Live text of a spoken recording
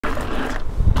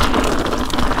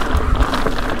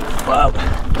Whoa.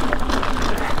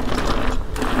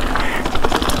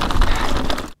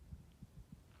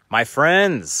 My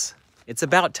friends, it's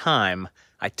about time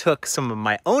I took some of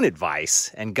my own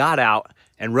advice and got out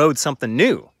and rode something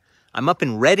new. I'm up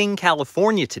in Redding,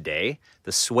 California today,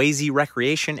 the Swayze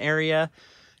Recreation Area.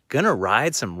 Gonna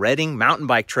ride some Redding mountain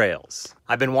bike trails.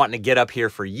 I've been wanting to get up here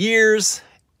for years,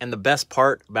 and the best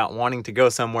part about wanting to go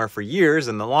somewhere for years,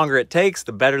 and the longer it takes,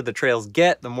 the better the trails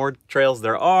get, the more trails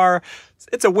there are.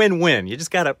 It's a win-win. You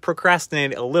just gotta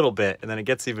procrastinate a little bit, and then it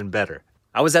gets even better.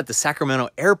 I was at the Sacramento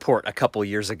airport a couple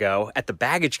years ago at the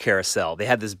baggage carousel. They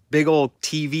had this big old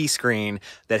TV screen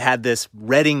that had this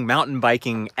Redding mountain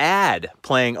biking ad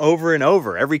playing over and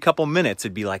over. Every couple minutes,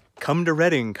 it'd be like, come to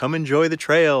Redding, come enjoy the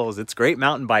trails. It's great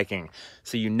mountain biking.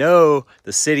 So you know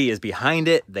the city is behind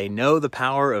it. They know the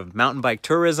power of mountain bike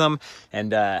tourism,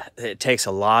 and it takes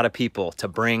a lot of people to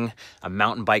bring a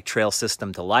mountain bike trail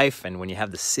system to life. And when you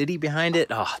have the city behind it,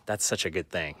 oh, that's such a good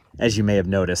thing. As you may have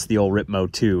noticed, the old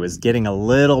Ripmo 2 is getting a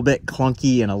little bit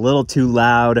clunky and a little too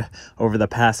loud over the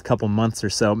past couple months or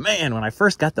so. Man, when I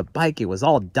first got the bike, it was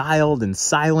all dialed and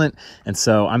silent. And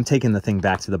so I'm taking the thing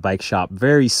back to the bike shop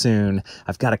very soon.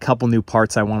 I've got a couple new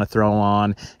parts I want to throw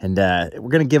on, and we're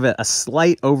going to give it a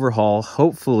slight overhaul,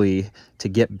 hopefully, to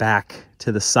get back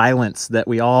to the silence that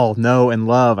we all know and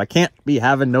love. I can't be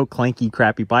having no clanky,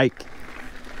 crappy bike.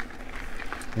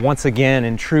 Once again,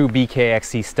 in true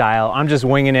BKXC style, I'm just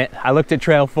winging it. I looked at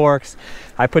Trail Forks.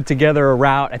 I put together a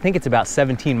route. I think it's about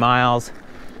 17 miles,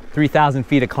 3,000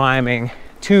 feet of climbing,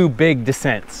 2 big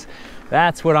descents.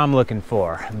 That's what I'm looking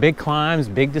for. Big climbs,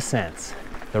 big descents.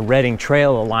 The Redding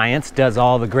Trail Alliance does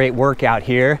all the great work out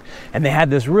here, and they had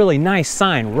this really nice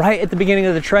sign right at the beginning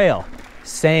of the trail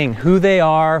saying who they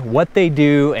are, what they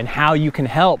do, and how you can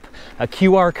help. A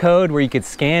QR code where you could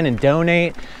scan and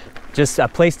donate. Just a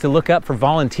place to look up for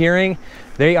volunteering.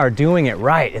 They are doing it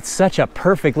right. It's such a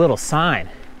perfect little sign.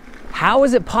 How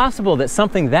is it possible that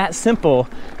something that simple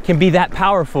can be that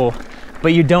powerful, but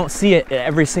you don't see it at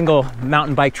every single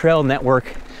mountain bike trail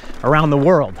network around the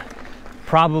world?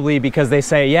 Probably because they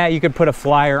say, yeah, you could put a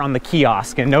flyer on the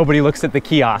kiosk, and nobody looks at the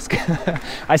kiosk.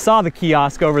 I saw the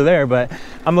kiosk over there, but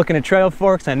I'm looking at Trail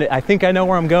Forks and I think I know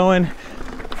where I'm going.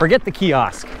 Forget the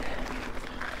kiosk.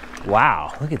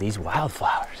 Wow, look at these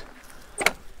wildflowers.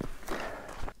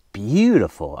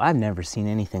 Beautiful. I've never seen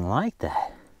anything like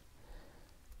that.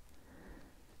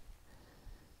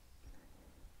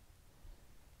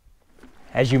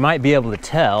 As you might be able to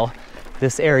tell,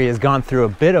 this area has gone through a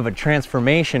bit of a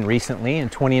transformation recently. In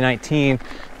 2019,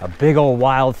 a big old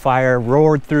wildfire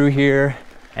roared through here.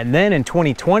 And then in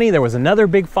 2020, there was another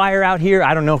big fire out here.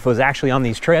 I don't know if it was actually on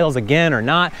these trails again or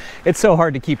not. It's so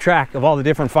hard to keep track of all the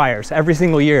different fires every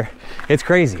single year. It's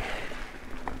crazy.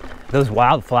 Those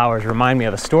wildflowers remind me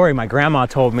of a story my grandma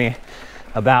told me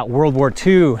about World War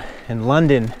II in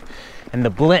London and the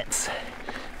Blitz.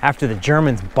 After the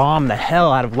Germans bombed the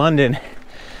hell out of London,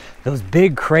 those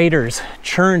big craters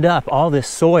churned up all this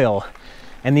soil,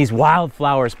 and these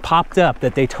wildflowers popped up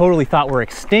that they totally thought were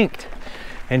extinct.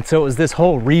 And so it was this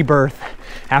whole rebirth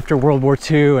after World War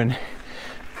II, and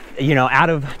you know, out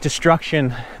of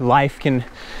destruction, life can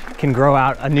grow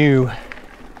out anew.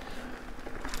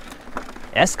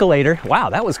 Escalator. Wow,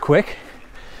 that was quick.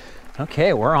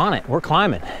 Okay, we're on it. We're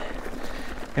climbing.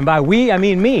 And by we, I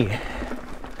mean me.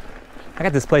 I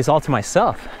got this place all to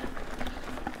myself.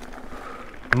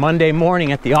 Monday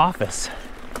morning at the office.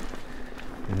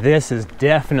 This is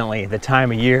definitely the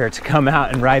time of year to come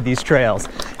out and ride these trails,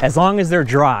 as long as they're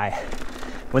dry.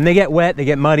 When they get wet, they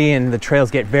get muddy and the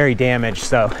trails get very damaged.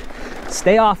 So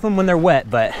stay off them when they're wet,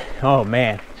 but oh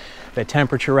man, the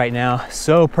temperature right now,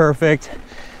 so perfect.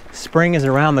 Spring is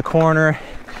around the corner.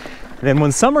 Then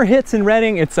when summer hits in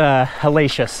Redding, it's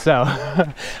hellacious. So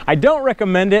I don't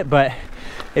recommend it, but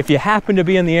if you happen to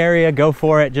be in the area, go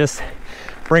for it. Just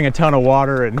bring a ton of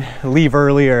water and leave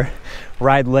early or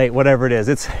ride late, whatever it is.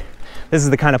 This is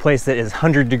the kind of place that is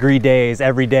 100-degree days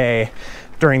every day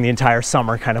during the entire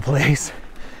summer kind of place.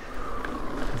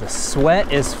 The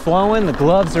sweat is flowing, the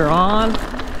gloves are on.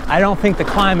 I don't think the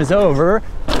climb is over,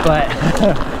 but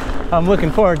I'm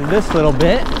looking forward to this little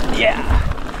bit. Yeah.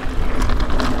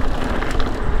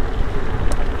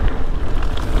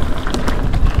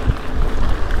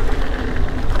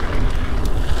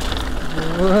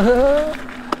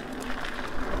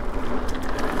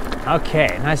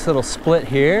 Okay, nice little split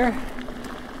here.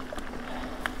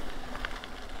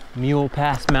 Mule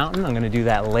Pass Mountain, I'm gonna do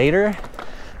that later.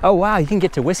 Oh wow, you can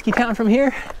get to Whiskey Town from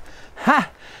here?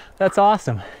 Ha, that's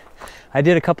awesome. I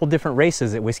did a couple different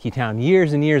races at Whiskey Town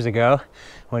years and years ago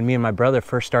when me and my brother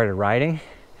first started riding.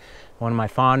 One of my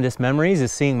fondest memories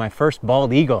is seeing my first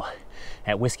bald eagle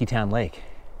at Whiskeytown Lake.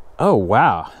 Oh,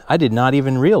 wow. I did not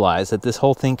even realize that this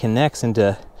whole thing connects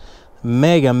into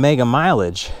mega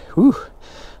mileage. Whew.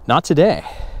 Not today.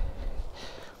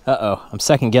 Uh-oh, I'm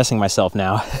second guessing myself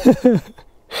now.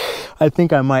 I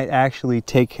think I might actually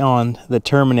take on the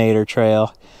Terminator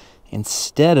Trail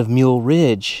instead of Mule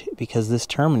Ridge, because this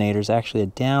Terminator is actually a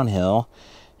downhill,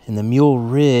 and the Mule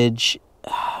Ridge,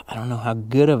 I don't know how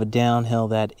good of a downhill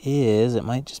that is. It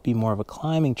might just be more of a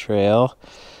climbing trail.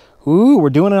 Ooh, we're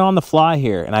doing it on the fly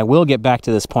here, and I will get back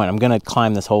to this point. I'm going to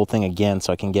climb this whole thing again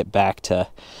so I can get back to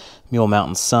Mule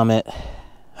Mountain Summit.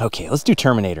 Okay, let's do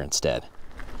Terminator instead.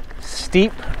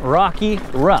 Steep, rocky,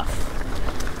 rough.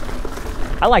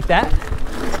 I like that.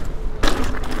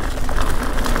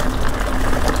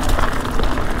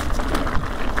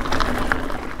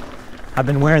 I've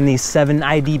been wearing these 7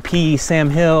 IDP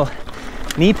Sam Hill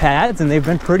knee pads, and they've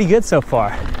been pretty good so far.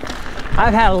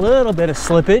 I've had a little bit of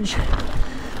slippage,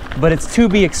 but it's to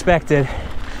be expected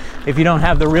if you don't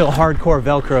have the real hardcore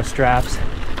Velcro straps.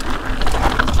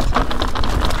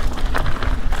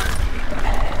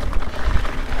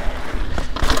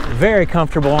 Very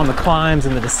comfortable on the climbs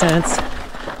and the descents.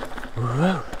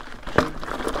 Whoa.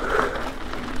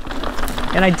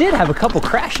 And I did have a couple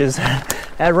crashes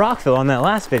at Rockville on that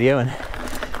last video, and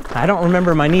I don't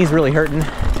remember my knees really hurting.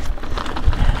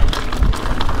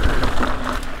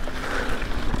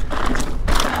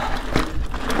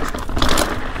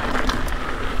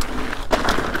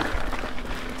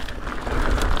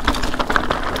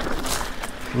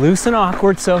 Loose and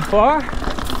awkward so far.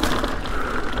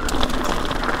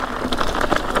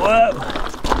 Whoa.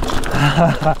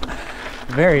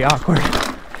 Very awkward.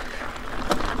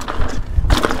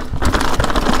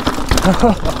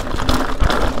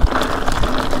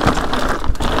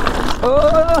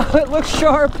 Oh, it looks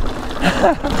sharp.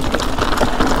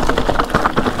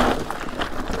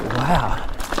 Wow.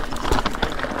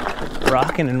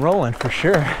 Rocking and rolling for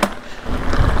sure.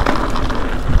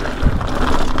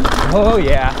 Oh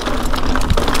yeah.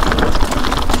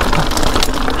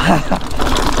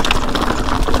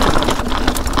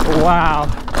 Wow.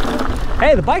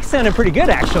 Hey, the bike sounded pretty good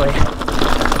actually.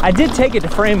 I did take it to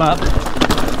Frame Up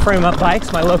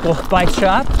Bikes, my local bike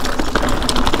shop.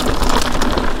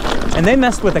 And they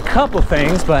messed with a couple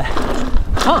things, but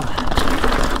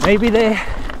maybe they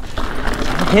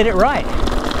hit it right.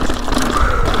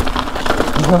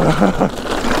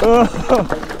 Oh,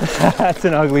 that's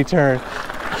an ugly turn.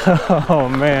 Oh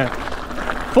man,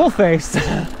 full face.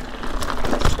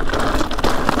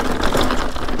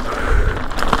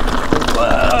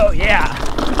 Whoa, yeah.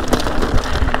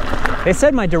 They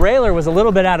said my derailleur was a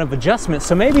little bit out of adjustment,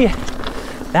 so maybe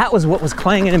that was what was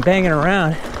clanging and banging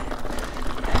around.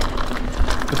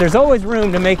 But there's always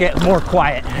room to make it more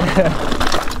quiet.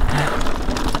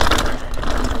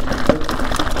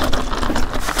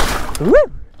 Woo!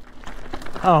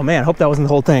 Oh man, hope that wasn't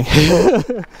the whole thing.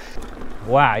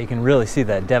 Wow, you can really see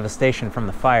that devastation from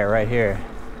the fire right here.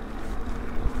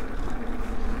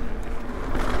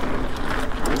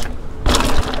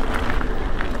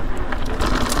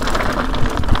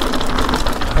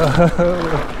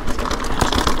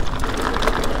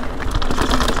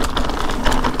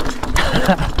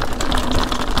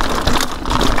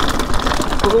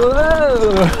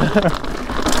 Whoa!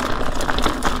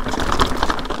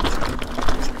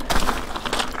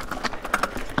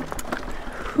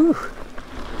 Whew.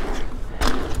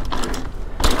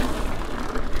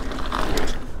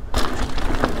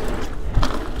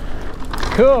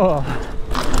 Cool.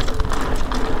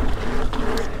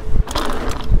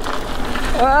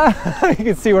 You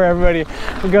can see where everybody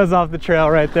goes off the trail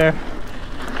right there.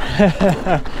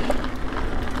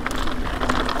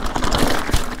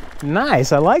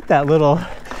 Nice, I like that little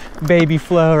baby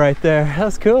flow right there.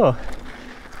 That's cool.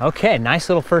 Okay, nice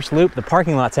little first loop. The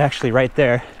parking lot's actually right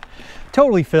there.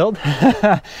 Totally filled.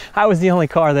 I was the only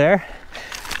car there.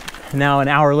 Now an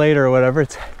hour later or whatever,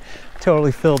 it's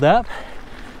totally filled up.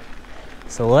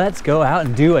 So let's go out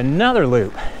and do another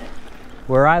loop.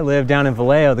 Where I live down in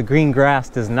Vallejo, the green grass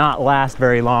does not last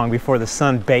very long before the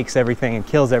sun bakes everything and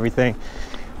kills everything.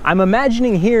 I'm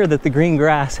imagining here that the green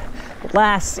grass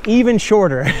lasts even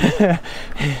shorter.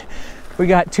 We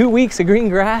got 2 weeks of green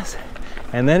grass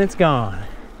and then it's gone.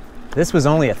 This was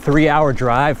only a 3-hour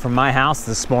drive from my house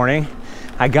this morning.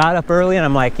 I got up early and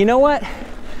I'm like, you know what?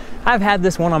 I've had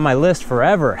this one on my list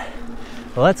forever.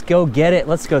 Let's go get it.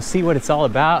 Let's go see what it's all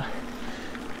about.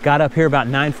 Got up here about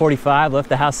 9:45, left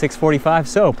the house 6:45,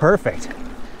 so perfect.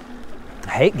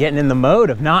 I hate getting in the mode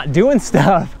of not doing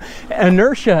stuff.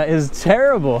 Inertia is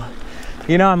terrible.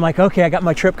 You know, I'm like, okay, I got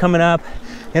my trip coming up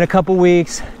in a couple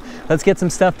weeks. Let's get some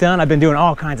stuff done. I've been doing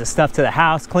all kinds of stuff to the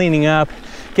house, cleaning up,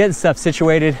 getting stuff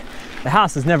situated. The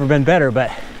house has never been better,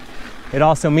 but it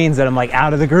also means that I'm like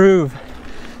out of the groove.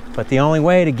 But the only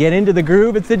way to get into the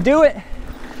groove is to do it.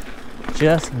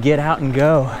 Just get out and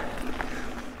go.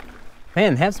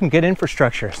 Man, have some good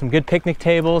infrastructure, some good picnic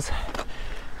tables,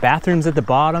 bathrooms at the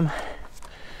bottom,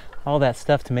 all that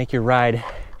stuff to make your ride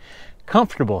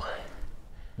comfortable.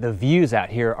 The views out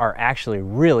here are actually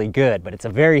really good, but it's a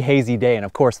very hazy day, and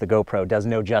of course the GoPro does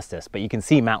no justice, but you can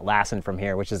see Mount Lassen from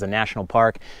here, which is a national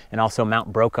park, and also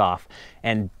Mount Brokaw.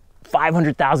 And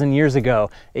 500,000 years ago,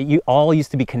 it all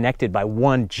used to be connected by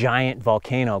one giant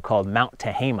volcano called Mount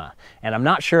Tehama. And I'm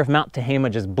not sure if Mount Tehama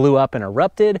just blew up and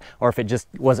erupted, or if it just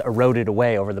was eroded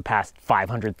away over the past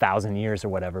 500,000 years or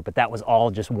whatever, but that was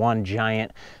all just one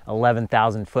giant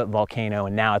 11,000 foot volcano,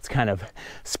 and now it's kind of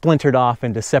splintered off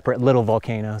into separate little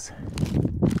volcanoes.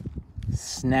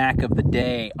 Snack of the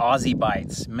day, Aussie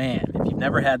Bites. Man, if you've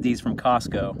never had these from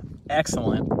Costco,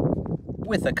 excellent.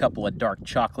 With a couple of dark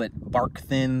chocolate bark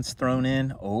thins thrown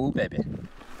in. Oh, baby.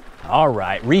 All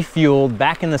right, refueled,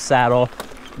 back in the saddle.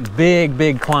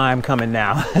 Big climb coming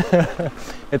now.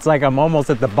 It's like I'm almost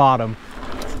at the bottom.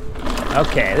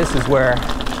 Okay, this is where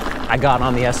I got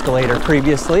on the escalator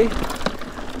previously.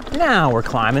 Now we're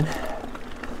climbing.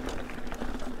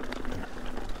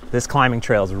 This climbing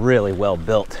trail is really well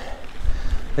built.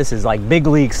 This is like big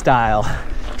league style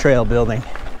trail building.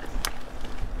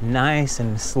 Nice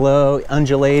and slow,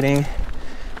 undulating,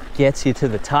 gets you to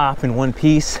the top in one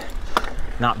piece,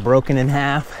 not broken in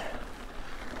half.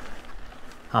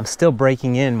 I'm still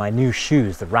breaking in my new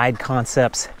shoes, the Ride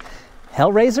Concepts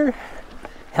Hellraiser,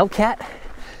 Hellcat,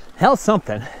 Hell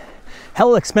something,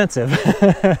 hell expensive.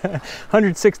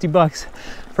 160 bucks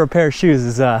for a pair of shoes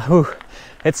is,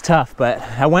 it's tough, but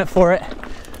I went for it.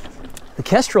 The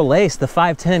Kestrel lace, the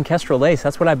 510 Kestrel lace,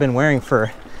 that's what I've been wearing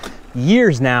for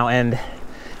years now, and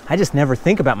I just never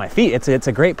think about my feet. It's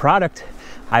a great product.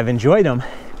 I've enjoyed them,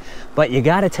 but you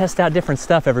gotta test out different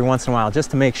stuff every once in a while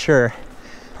just to make sure.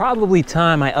 Probably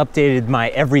time I updated my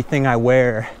Everything I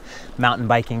Wear mountain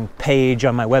biking page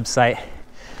on my website.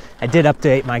 I did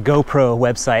update my GoPro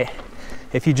website.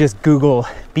 If you just Google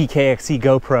BKXC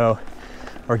GoPro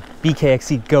or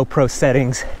BKXC GoPro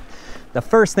settings, the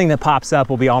first thing that pops up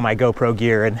will be all my GoPro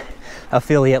gear and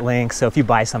affiliate links. So if you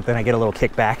buy something, I get a little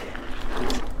kickback.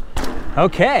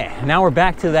 Okay, now we're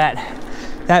back to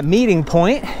that meeting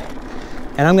point,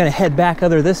 and I'm gonna head back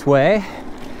this way.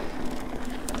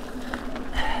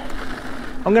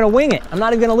 I'm gonna wing it. I'm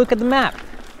not even gonna look at the map.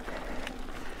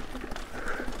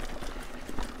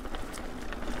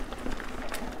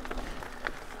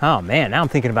 Oh man, now I'm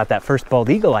thinking about that first bald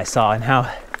eagle I saw and how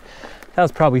that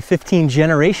was probably 15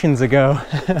 generations ago.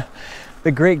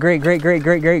 The great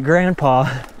grandpa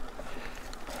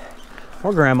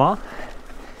or grandma.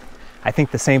 I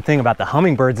think the same thing about the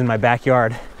hummingbirds in my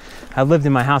backyard. I've lived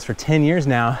in my house for 10 years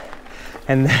now,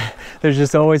 and there's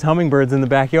just always hummingbirds in the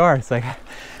backyard. It's like,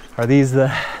 are these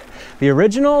the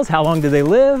originals? How long do they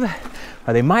live?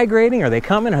 Are they migrating? Are they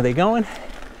coming? Are they going?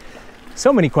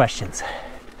 So many questions.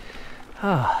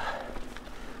 Oh,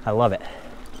 I love it.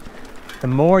 The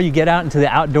more you get out into the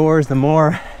outdoors, the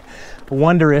more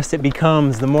wondrous it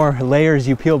becomes, the more layers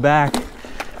you peel back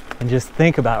and just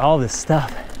think about all this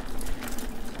stuff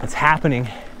that's happening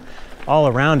all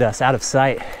around us, out of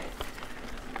sight.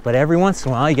 But every once in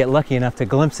a while, you get lucky enough to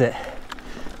glimpse it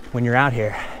when you're out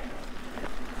here.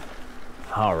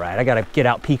 All right, I gotta get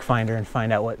out Peak Finder and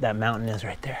find out what that mountain is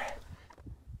right there.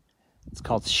 It's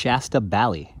called Shasta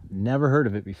Valley. Never heard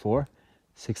of it before.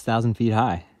 6,000 feet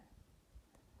high.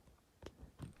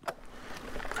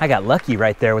 I got lucky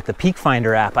right there with the Peak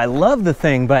Finder app. I love the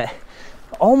thing, but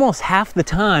almost half the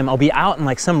time I'll be out in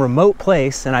like some remote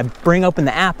place and I bring open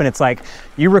the app and it's like,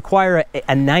 you require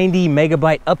a 90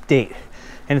 megabyte update.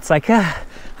 And it's like, I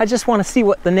just want to see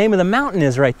what the name of the mountain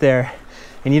is right there.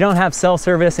 And you don't have cell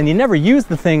service and you never use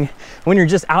the thing when you're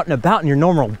just out and about in your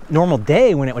normal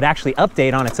day when it would actually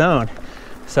update on its own.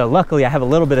 So luckily I have a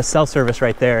little bit of cell service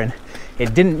right there and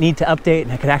it didn't need to update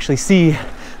and I could actually see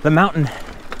the mountain.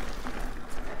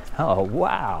 Oh,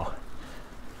 wow.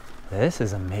 This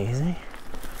is amazing.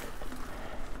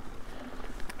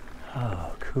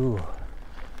 Oh, cool.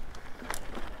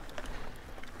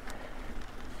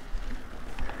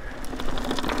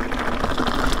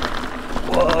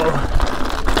 Whoa.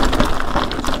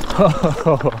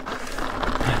 Oh.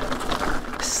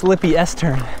 Slippy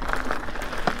S-turn.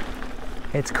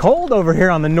 It's cold over here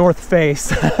on the north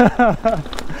face.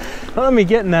 Let me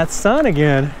get in that sun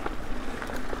again.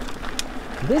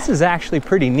 This is actually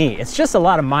pretty neat. It's just a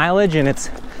lot of mileage and it's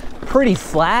pretty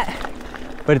flat,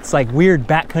 but it's like weird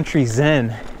backcountry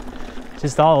zen.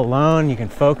 Just all alone, you can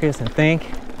focus and think.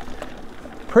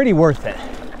 pretty worth it.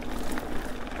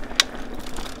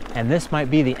 And this might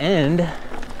be the end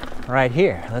right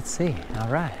here. Let's see. All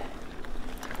right.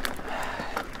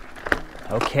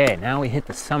 Okay, now we hit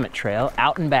the summit trail,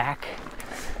 out and back,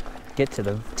 get to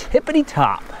the tippity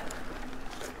top.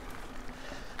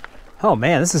 Oh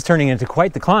man, this is turning into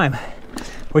quite the climb,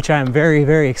 which I am very,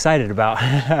 very excited about.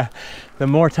 The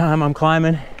more time I'm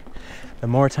climbing, the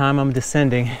more time I'm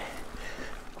descending.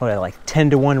 What, like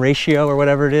 10-to-1 ratio or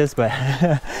whatever it is, but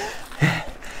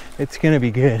it's gonna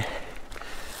be good.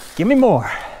 Give me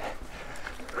more.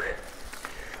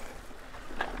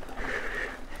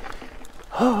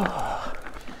 Oh.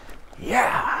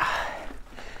 Yeah.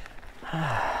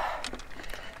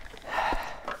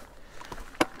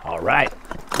 All right,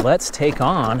 let's take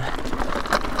on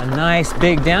a nice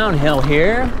big downhill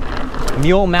here.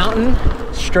 Mule Mountain,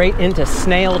 straight into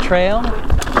Snail Trail.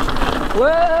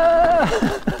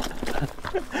 Whoa!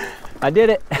 I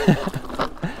did it. I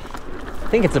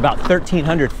think it's about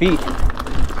 1,300 feet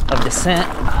of descent.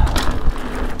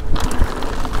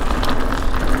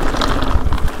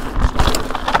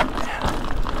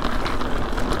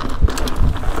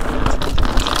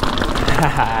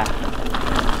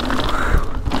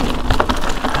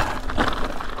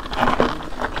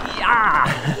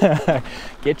 Yeah!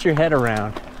 Get your head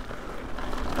around.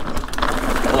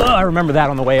 Oh, I remember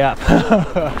that on the way up.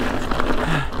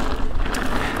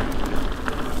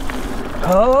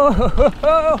 Oh,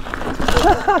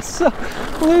 so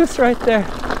loose right there.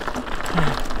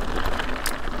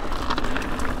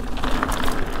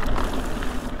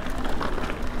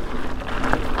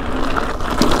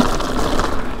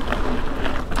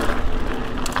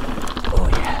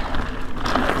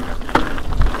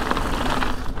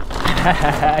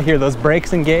 I hear those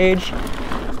brakes engage.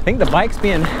 I think the bike's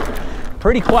being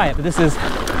pretty quiet, but this is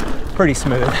pretty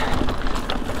smooth.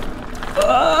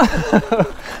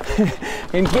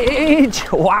 Engage!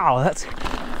 Wow, that's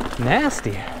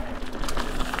nasty.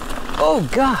 Oh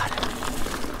God.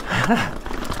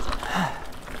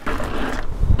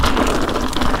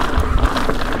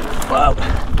 Whoa.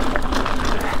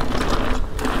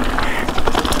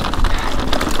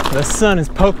 The sun is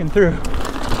poking through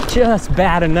just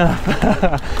bad enough.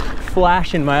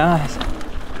 Flash in my eyes.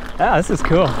 Ah, this is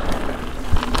cool.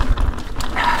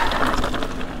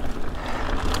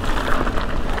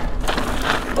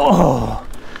 Oh,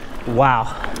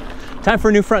 wow. Time for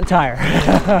a new front tire.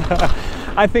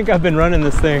 I think I've been running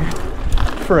this thing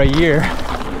for a year.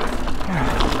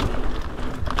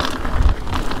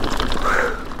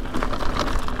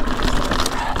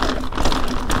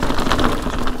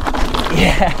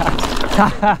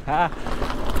 Yeah.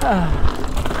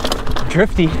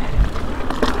 Drifty.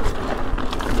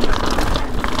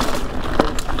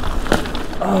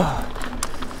 Oh.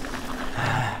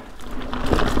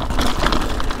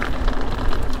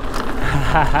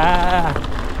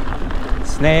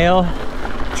 Snail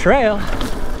Trail.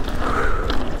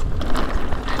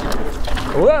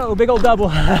 Whoa, big old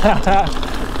double.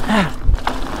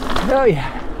 Oh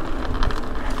yeah.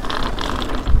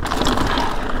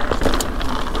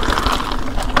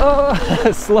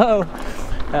 Oh, slow.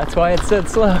 That's why it said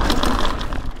slow.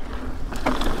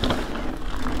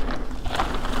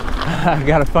 I've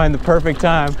got to find the perfect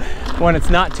time when it's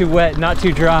not too wet, not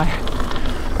too dry.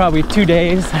 Probably 2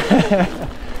 days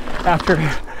after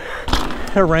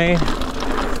the rain,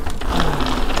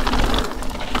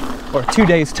 or 2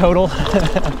 days total.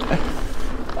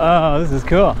 Oh, this is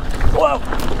cool. Whoa.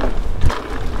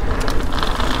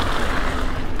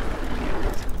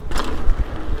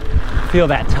 Feel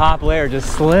that top layer just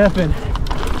slipping.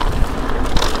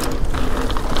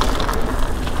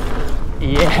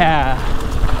 Yeah.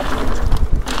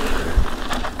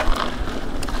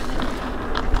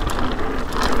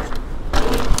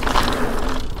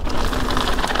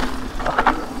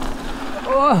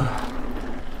 Whoa.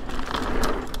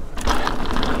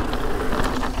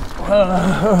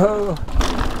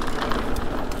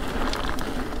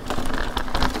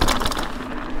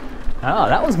 Oh,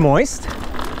 that was moist.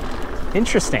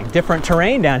 Interesting. Different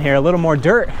terrain down here. A little more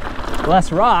dirt,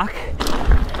 less rock.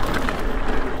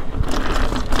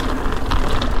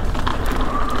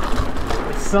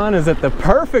 The sun is at the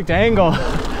perfect angle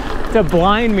to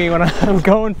blind me when I'm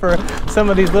going for some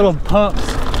of these little pumps.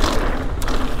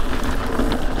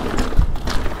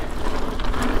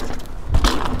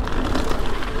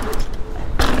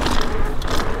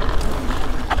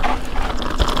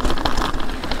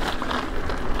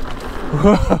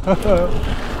 Whoa.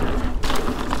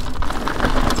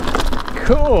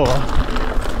 Cool.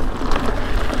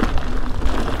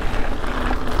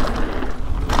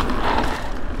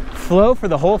 Flow for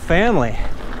the whole family.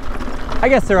 I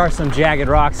guess there are some jagged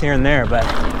rocks here and there, but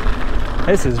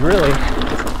this is really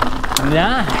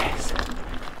nice.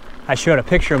 I showed a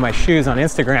picture of my shoes on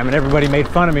Instagram and everybody made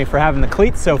fun of me for having the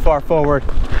cleats so far forward.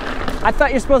 I thought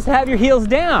you're supposed to have your heels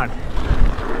down.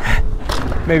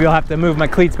 Maybe I'll have to move my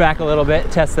cleats back a little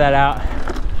bit, test that out.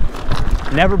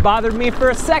 Never bothered me for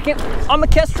a second on the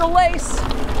Kestrel lace.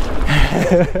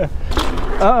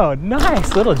 Oh,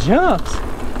 nice little jumps.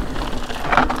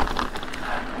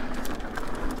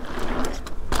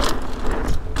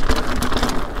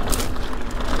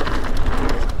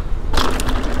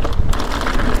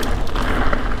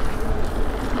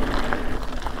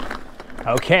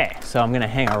 Okay, so I'm gonna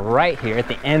hang right here at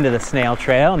the end of the snail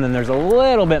trail, and then there's a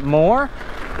little bit more.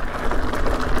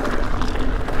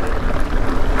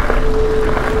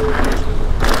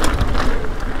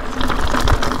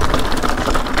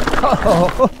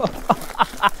 Oh,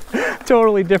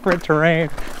 totally different terrain.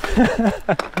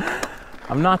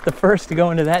 I'm not the first to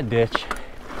go into that ditch.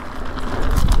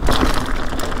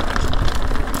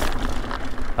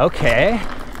 Okay,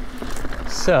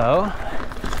 so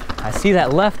I see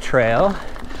that left trail,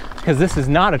 because this is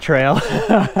not a trail.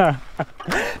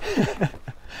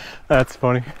 That's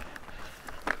funny.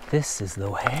 This is the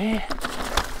way.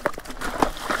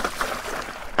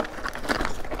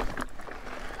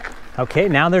 Okay,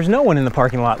 now there's no one in the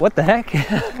parking lot. What the heck?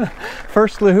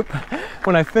 First loop,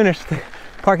 when I finished, the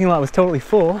parking lot was totally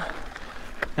full.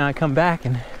 Now I come back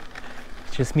and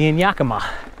it's just me and Yakima.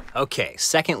 Okay,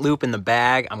 second loop in the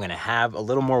bag. I'm gonna have a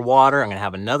little more water, I'm gonna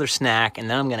have another snack, and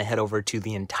then I'm gonna head over to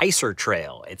the Enticer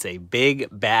Trail. It's a big,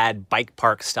 bad bike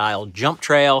park style jump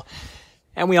trail.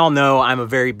 And we all know I'm a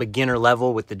very beginner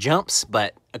level with the jumps,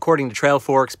 but according to Trail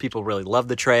Forks, people really love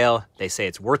the trail. They say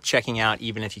it's worth checking out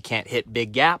even if you can't hit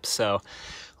big gaps. So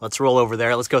let's roll over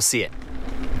there, let's go see it.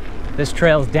 This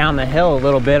trail's down the hill a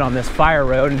little bit on this fire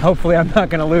road, and hopefully I'm not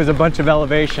gonna lose a bunch of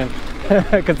elevation,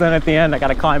 because then at the end I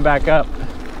gotta climb back up.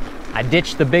 I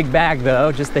ditched the big bag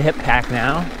though, just the hip pack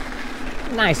now.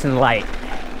 Nice and light.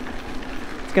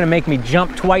 It's gonna make me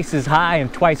jump twice as high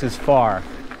and twice as far.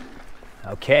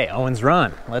 Okay, Owen's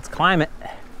Run, let's climb it.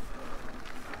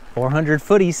 400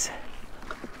 footies.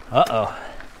 Uh-oh.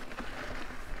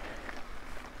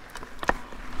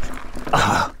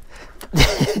 Oh.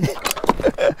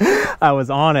 I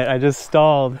was on it, I just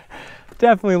stalled.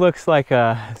 Definitely looks like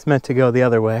it's meant to go the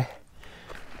other way.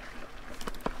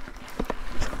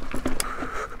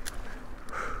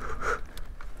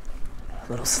 A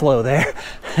little slow there.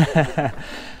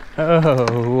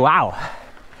 Oh, wow.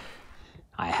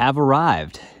 I have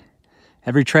arrived.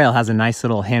 Every trail has a nice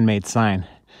little handmade sign.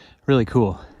 Really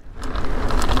cool.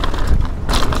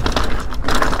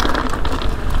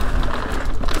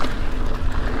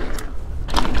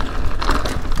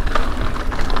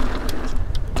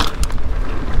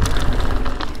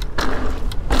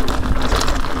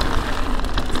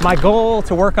 It's my goal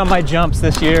to work on my jumps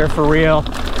this year for real.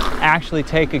 Actually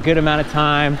take a good amount of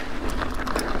time,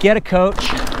 get a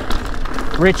coach.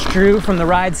 Rich Drew from the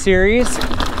Ride Series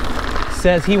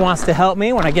says he wants to help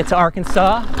me when I get to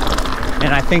Arkansas,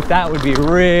 and I think that would be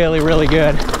really, really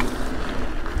good.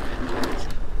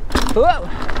 Whoa.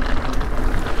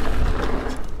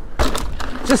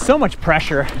 Just so much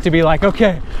pressure to be like,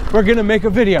 okay, we're gonna make a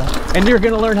video and you're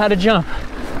gonna learn how to jump.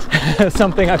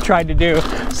 Something I've tried to do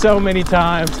so many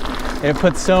times. It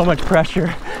puts so much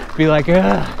pressure. Be like,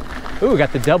 ugh. Ooh, we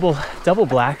got the double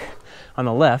black on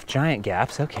the left, giant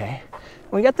gaps, okay.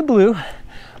 We got the blue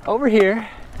over here.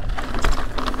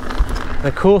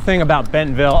 The cool thing about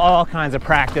Bentonville, all kinds of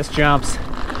practice jumps,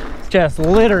 just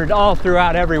littered all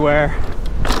throughout everywhere.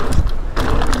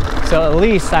 So at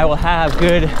least I will have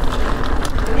good,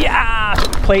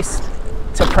 place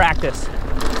to practice.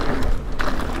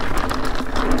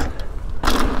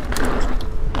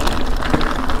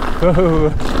 Whoa.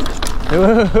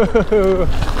 Whoa.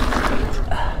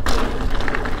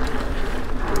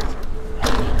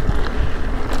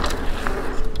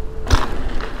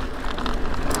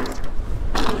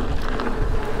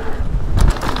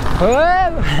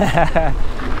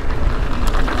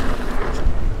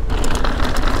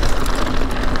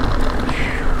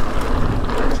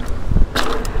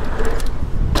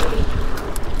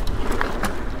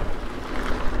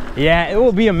 Yeah, it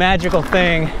will be a magical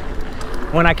thing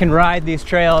when I can ride these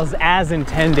trails as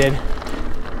intended.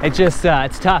 It just,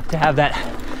 it's tough to have that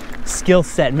skill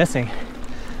set missing.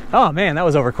 Oh man, that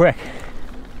was over quick.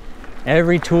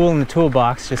 Every tool in the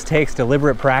toolbox just takes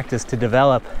deliberate practice to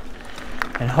develop.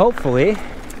 And hopefully,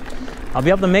 I'll be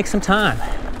able to make some time,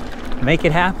 make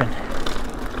it happen.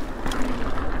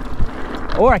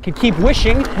 Or I could keep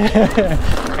wishing,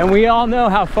 and we all know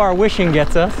how far wishing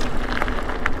gets us.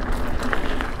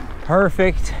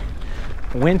 perfect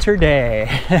winter day.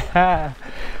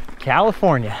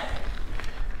 California.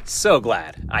 So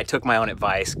glad I took my own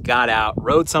advice, got out,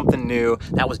 rode something new.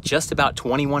 That was just about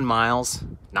 21 miles.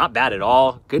 Not bad at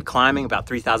all. Good climbing, about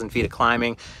 3,000 feet of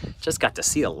climbing. Just got to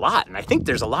see a lot. And I think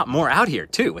there's a lot more out here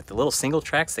too, with the little single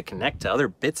tracks that connect to other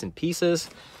bits and pieces.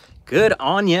 Good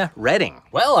on ya, Redding.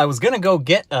 Well, I was gonna go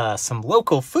get some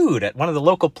local food at one of the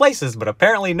local places, but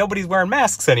apparently nobody's wearing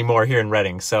masks anymore here in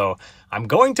Redding. So I'm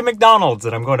going to McDonald's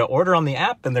and I'm going to order on the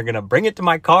app and they're gonna bring it to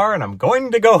my car and I'm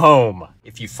going to go home.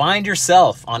 If you find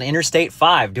yourself on Interstate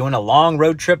 5 doing a long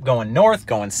road trip going north,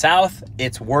 going south,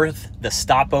 it's worth the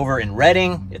stopover in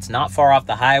Redding. It's not far off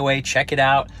the highway. Check it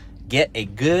out. Get a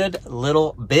good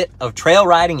little bit of trail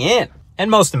riding in. And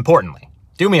most importantly,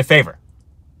 do me a favor.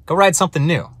 Go ride something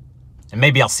new. And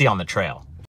maybe I'll see you on the trail.